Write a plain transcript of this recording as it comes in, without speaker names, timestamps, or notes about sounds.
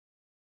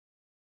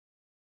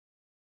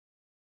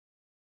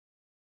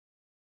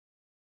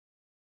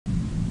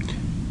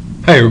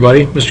Hi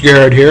everybody, Mr.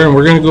 Garrett here, and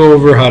we're going to go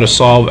over how to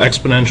solve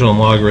exponential and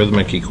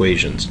logarithmic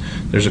equations.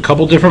 There's a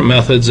couple different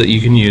methods that you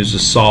can use to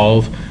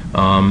solve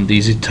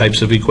these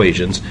types of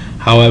equations.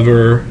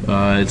 However,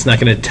 it's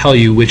not going to tell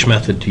you which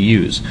method to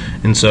use,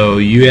 and so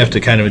you have to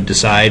kind of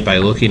decide by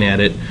looking at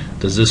it,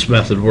 does this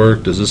method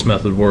work, does this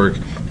method work,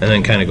 and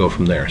then kind of go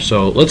from there.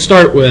 So let's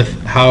start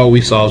with how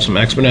we solve some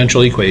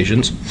exponential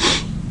equations.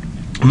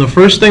 And the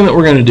first thing that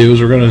we're going to do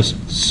is we're going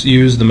to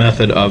use the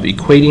method of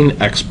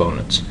equating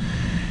exponents.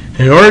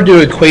 In order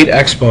to equate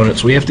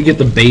exponents, we have to get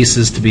the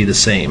bases to be the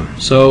same.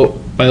 So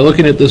by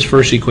looking at this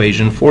first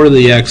equation, 4 to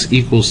the x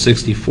equals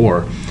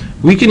 64,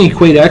 we can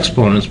equate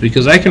exponents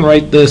because I can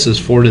write this as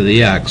 4 to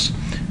the x,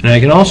 and I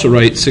can also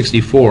write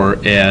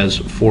 64 as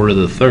 4 to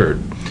the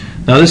third.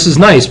 Now this is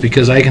nice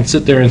because I can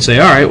sit there and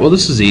say, alright, well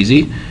this is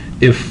easy.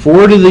 If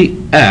 4 to the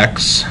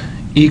x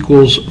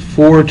equals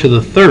 4 to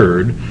the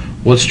third,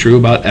 what's true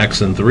about x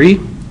and 3?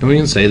 And we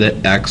can say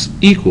that x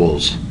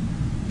equals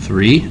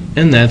 3,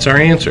 and that's our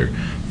answer.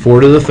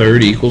 4 to the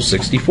third equals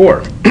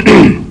 64.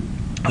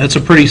 That's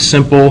a pretty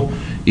simple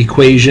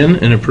equation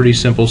and a pretty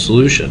simple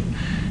solution.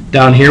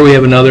 Down here we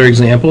have another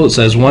example. It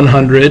says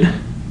 100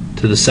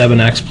 to the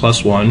 7x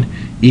plus 1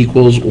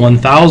 equals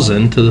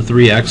 1000 to the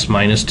 3x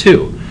minus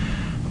 2.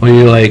 Well,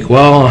 you're like,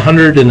 well,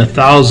 100 and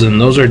 1000,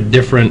 those are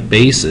different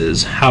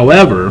bases.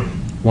 However,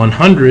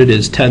 100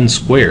 is 10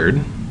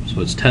 squared,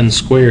 so it's 10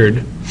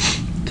 squared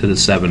to the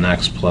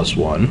 7x plus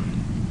 1.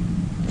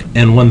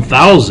 And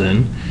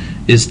 1000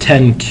 is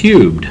 10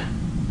 cubed,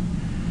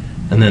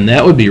 and then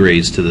that would be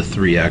raised to the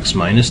 3x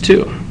minus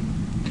 2.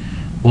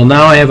 Well,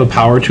 now I have a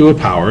power to a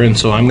power, and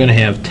so I'm going to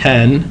have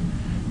 10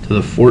 to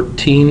the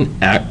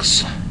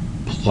 14x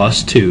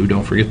plus 2,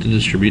 don't forget to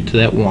distribute to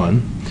that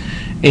 1,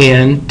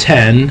 and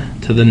 10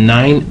 to the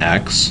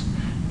 9x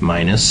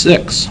minus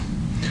 6.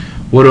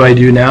 What do I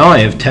do now?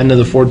 I have 10 to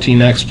the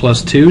 14x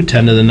plus 2,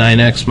 10 to the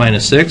 9x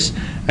minus 6.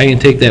 I can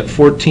take that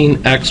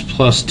 14x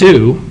plus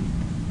 2,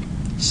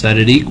 set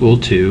it equal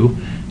to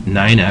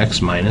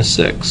 9x minus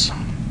 6.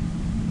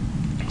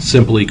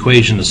 Simple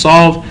equation to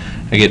solve.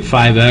 I get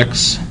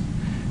 5x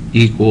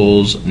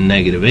equals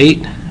negative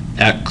 8,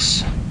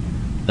 x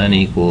then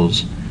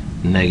equals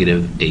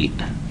negative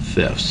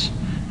 8/5,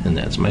 and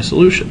that's my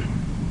solution.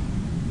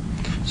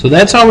 So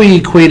that's how we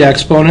equate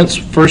exponents.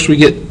 First we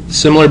get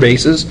similar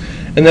bases,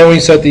 and then we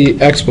set the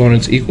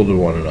exponents equal to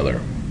one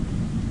another.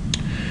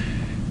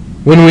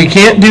 When we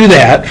can't do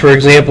that, for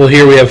example,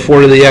 here we have 4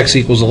 to the x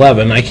equals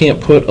 11. I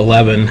can't put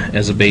 11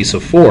 as a base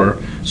of 4.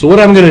 So what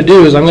I'm going to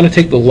do is I'm going to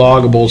take the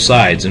log of both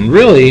sides. And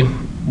really,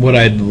 what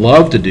I'd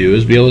love to do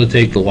is be able to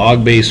take the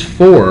log base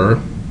 4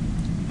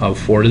 of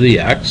 4 to the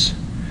x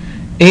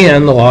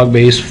and the log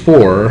base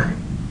 4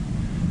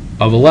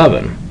 of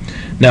 11.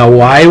 Now,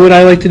 why would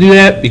I like to do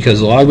that?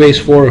 Because the log base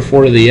 4 of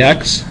 4 to the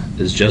x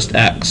is just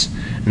x.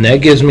 And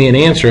that gives me an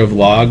answer of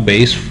log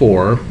base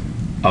 4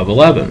 of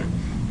 11.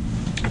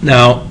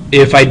 Now,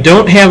 if I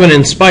don't have an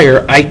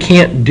inspire, I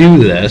can't do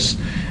this,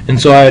 and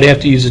so I would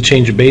have to use a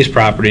change of base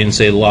property and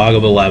say log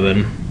of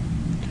 11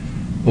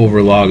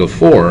 over log of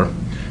 4.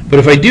 But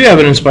if I do have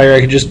an inspire,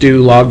 I could just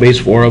do log base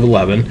 4 of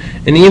 11,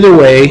 and either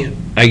way,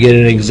 I get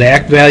an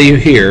exact value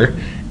here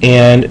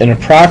and an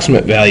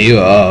approximate value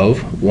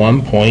of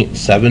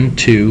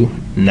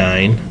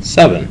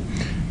 1.7297.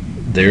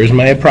 There's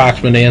my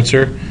approximate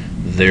answer,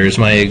 there's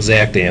my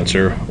exact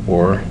answer,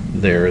 or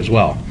there as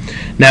well.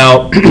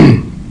 Now,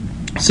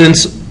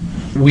 since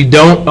we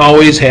don't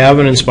always have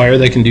an inspire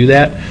that can do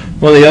that,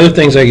 one of the other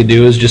things I could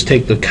do is just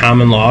take the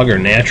common log or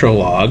natural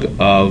log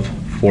of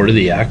 4 to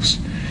the x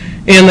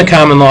and the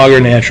common log or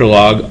natural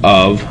log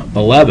of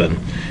 11.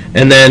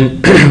 And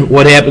then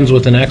what happens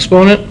with an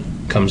exponent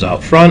comes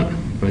out front.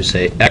 We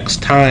say x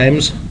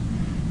times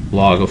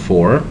log of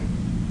 4,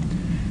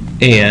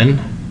 and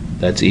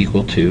that's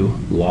equal to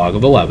log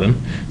of 11.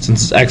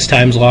 Since it's x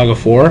times log of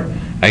 4,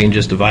 I can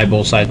just divide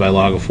both sides by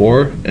log of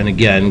 4 and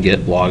again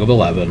get log of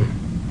 11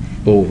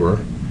 over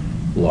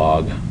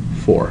log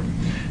 4.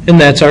 And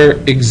that's our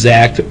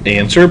exact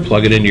answer.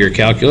 Plug it into your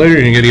calculator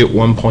and you're going to get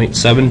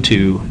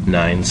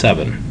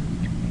 1.7297.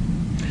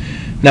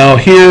 Now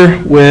here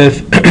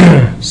with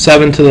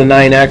 7 to the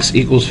 9x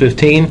equals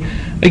 15,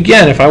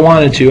 again, if I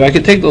wanted to, I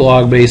could take the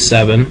log base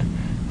 7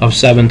 of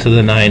 7 to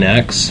the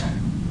 9x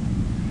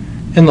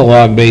and the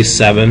log base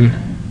 7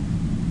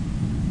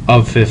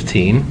 of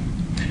 15.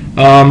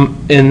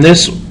 And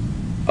this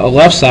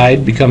left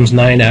side becomes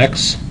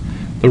 9x.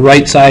 The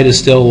right side is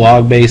still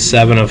log base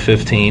 7 of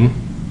 15.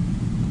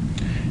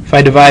 If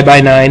I divide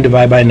by 9,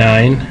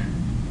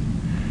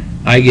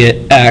 I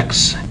get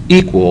x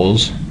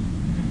equals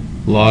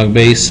log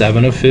base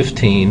 7 of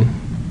 15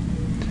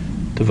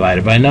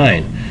 divided by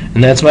 9.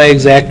 And that's my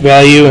exact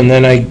value, and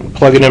then I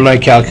plug it in my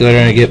calculator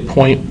and I get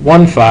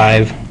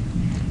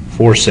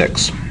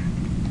 0.1546.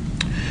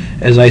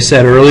 As I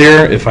said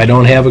earlier, if I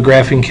don't have a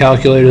graphing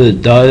calculator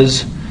that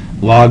does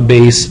log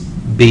base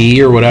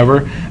b or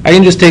whatever, I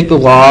can just take the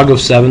log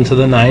of 7 to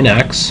the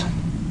 9x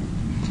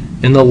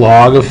and the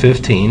log of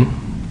 15,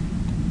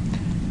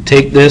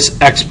 take this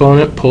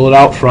exponent, pull it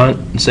out front,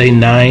 and say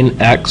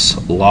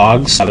 9x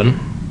log 7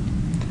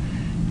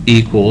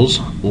 equals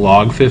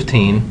log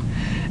 15.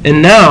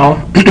 And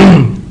now,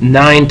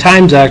 9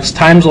 times x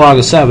times log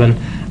of 7,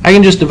 I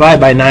can just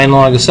divide by 9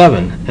 log of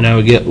 7, and I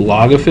would get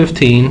log of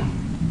 15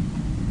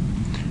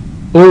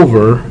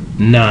 over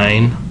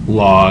 9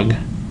 log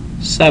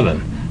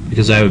 7,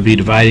 because I would be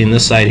dividing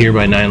this side here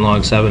by 9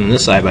 log 7 and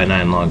this side by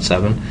 9 log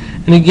 7.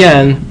 And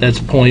again, that's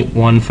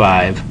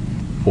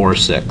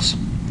 0.1546.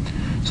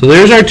 So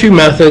there's our two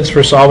methods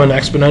for solving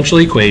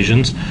exponential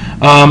equations.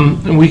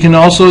 And we can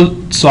also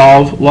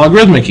solve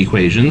logarithmic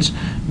equations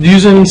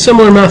using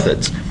similar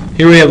methods.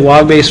 Here we have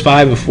log base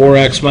 5 of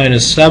 4x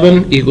minus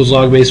 7 equals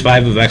log base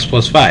 5 of x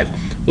plus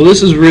 5. Well,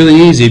 this is really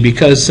easy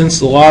because since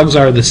the logs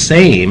are the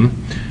same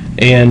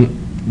and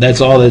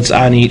that's all that's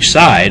on each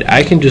side,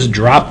 I can just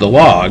drop the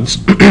logs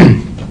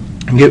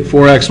and get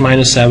 4x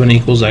minus 7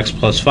 equals x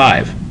plus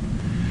 5.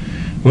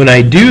 When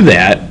I do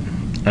that,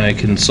 I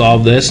can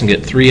solve this and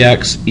get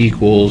 3x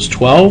equals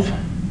 12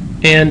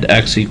 and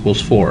x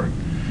equals 4.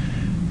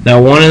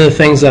 Now, one of the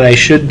things that I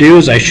should do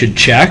is I should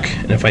check,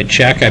 and if I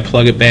check, I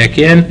plug it back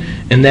in,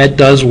 and that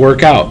does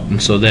work out,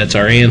 and so that's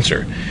our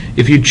answer.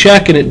 If you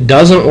check and it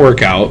doesn't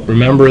work out,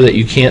 remember that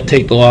you can't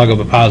take the log of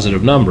a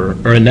positive number,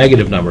 or a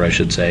negative number, I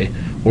should say,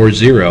 or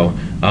 0,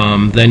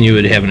 then you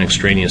would have an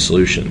extraneous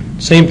solution.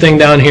 Same thing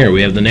down here.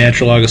 We have the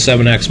natural log of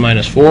 7x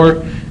minus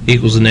 4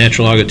 equals the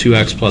natural log of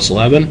 2x plus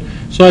 11.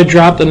 So I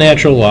drop the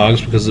natural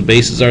logs because the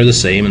bases are the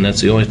same, and that's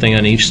the only thing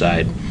on each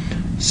side.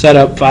 Set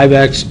up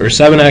 5x or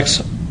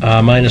 7x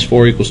minus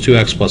 4 equals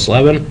 2x plus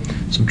 11.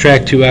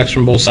 Subtract 2x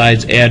from both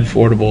sides, add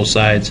 4 to both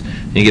sides,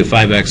 and you get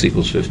 5x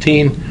equals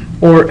 15,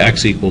 or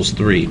x equals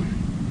 3.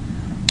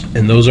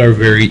 And those are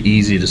very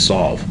easy to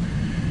solve.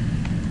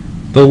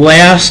 The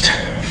last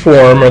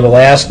form, or the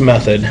last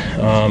method,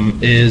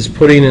 is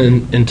putting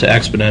it into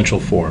exponential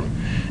form.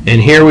 And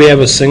here we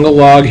have a single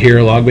log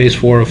here, log base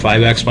 4 of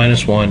 5x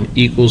minus 1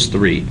 equals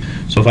 3.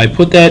 So if I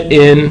put that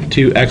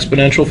into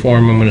exponential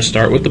form, I'm going to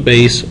start with the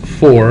base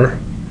 4,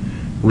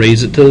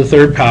 raise it to the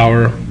third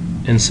power,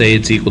 and say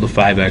it's equal to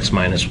 5x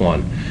minus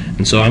 1.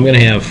 And so I'm going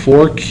to have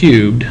 4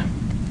 cubed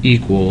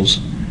equals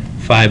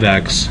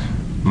 5x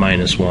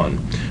minus 1.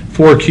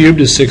 4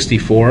 cubed is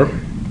 64.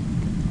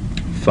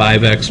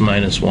 5x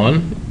minus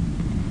 1.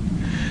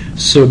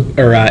 So,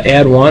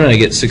 add 1 and I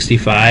get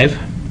 65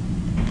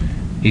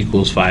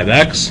 equals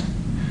 5x.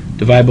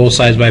 Divide both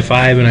sides by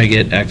 5 and I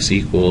get x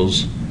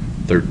equals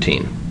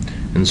 13.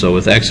 And so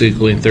with x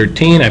equaling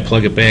 13, I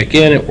plug it back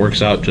in, it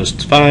works out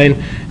just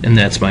fine, and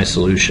that's my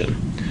solution.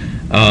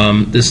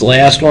 This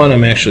last one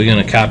I'm actually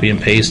going to copy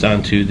and paste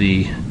onto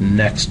the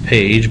next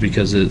page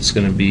because it's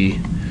going to be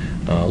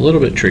a little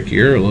bit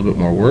trickier, a little bit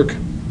more work.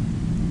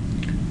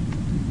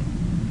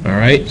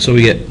 Alright, so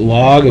we get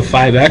log of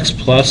 5x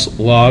plus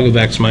log of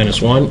x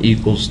minus 1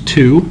 equals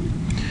 2.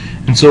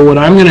 And so what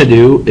I'm going to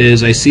do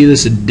is I see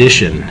this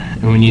addition.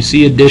 And when you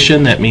see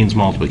addition, that means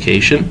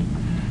multiplication.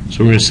 So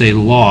we're going to say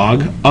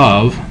log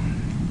of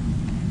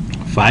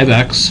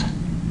 5x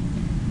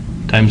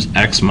times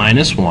x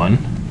minus 1,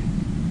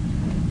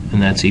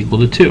 and that's equal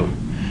to 2.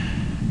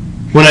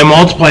 When I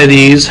multiply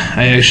these,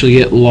 I actually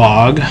get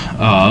log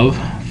of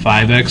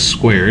 5x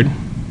squared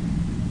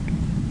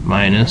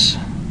minus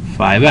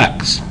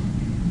 5x,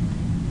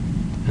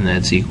 and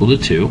that's equal to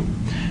 2.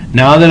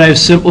 Now that I've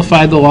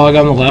simplified the log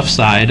on the left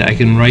side, I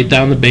can write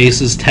down the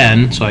base as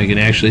 10, so I can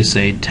actually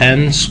say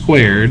 10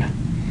 squared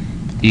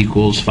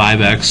equals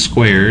 5x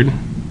squared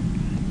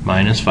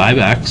minus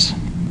 5x.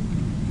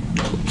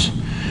 Oops.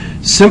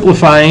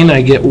 Simplifying,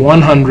 I get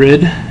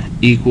 100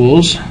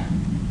 equals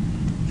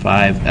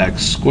 5x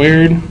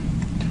squared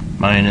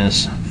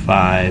minus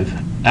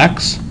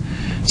 5x.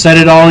 Set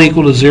it all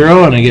equal to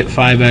 0, and I get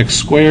 5x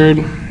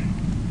squared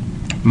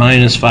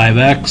minus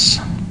 5x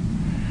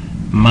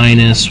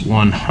minus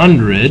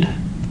 100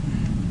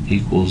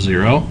 equals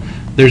 0.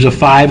 There's a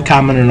 5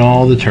 common in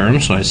all the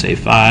terms, so I say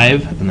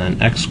 5, and then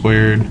x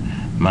squared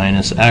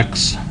minus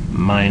x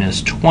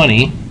minus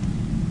 20.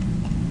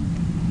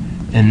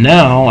 And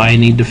now I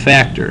need to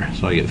factor.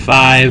 So I get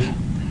 5,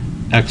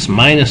 x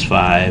minus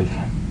 5,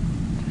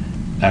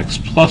 x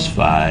plus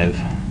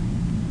 5,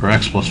 or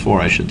x plus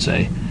 4 I should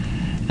say,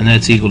 and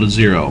that's equal to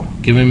 0,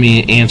 giving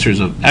me answers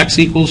of x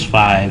equals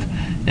 5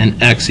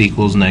 and x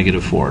equals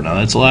negative 4. Now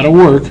that's a lot of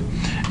work,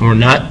 and we're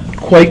not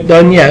quite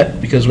done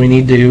yet because we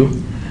need to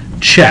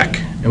check.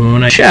 And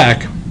when I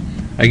check,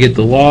 I get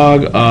the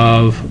log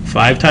of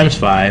 5 times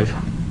 5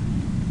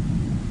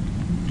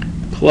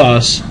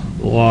 plus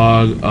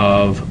log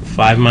of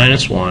 5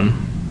 minus 1.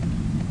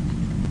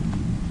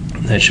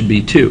 That should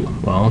be 2.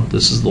 Well,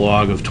 this is the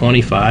log of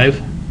 25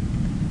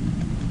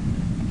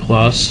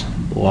 plus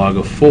the log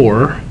of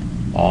 4,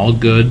 all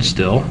good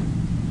still.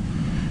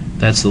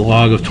 That's the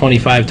log of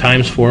 25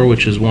 times 4,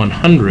 which is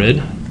 100,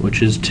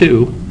 which is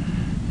 2,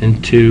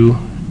 and 2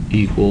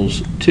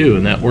 equals 2,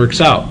 and that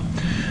works out.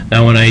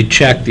 Now when I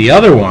check the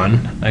other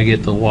one, I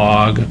get the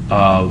log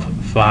of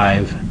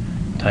 5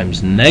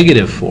 times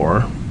negative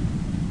 4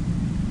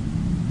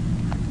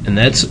 And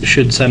that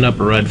should send up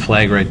a red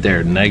flag right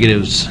there.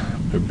 Negatives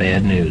are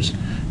bad news.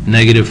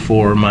 Negative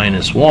 4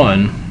 minus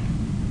 1.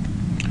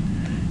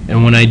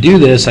 And when I do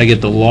this, I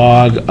get the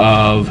log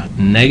of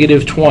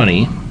negative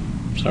 20,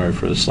 sorry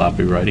for the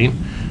sloppy writing,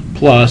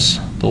 plus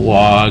the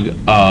log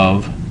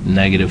of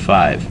negative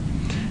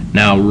 5.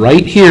 Now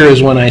right here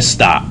is when I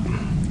stop,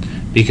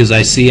 because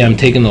I see I'm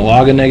taking the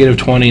log of negative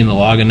 20 and the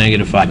log of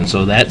negative 5, and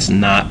so that's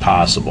not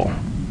possible.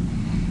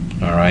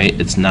 Alright,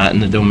 it's not in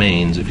the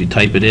domains. If you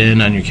type it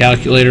in on your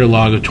calculator,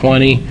 log of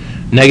 20,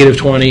 negative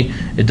 20,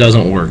 it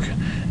doesn't work.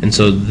 And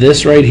so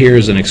this right here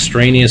is an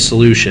extraneous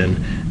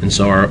solution, and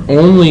so our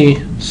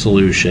only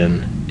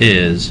solution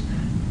is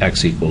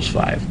x equals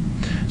 5.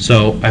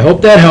 So I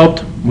hope that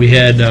helped. We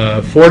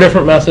had 4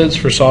 different methods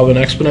for solving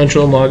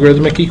exponential and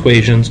logarithmic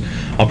equations.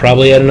 I'll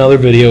probably add another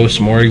video with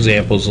some more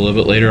examples a little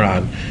bit later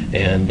on,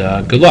 and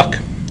good luck.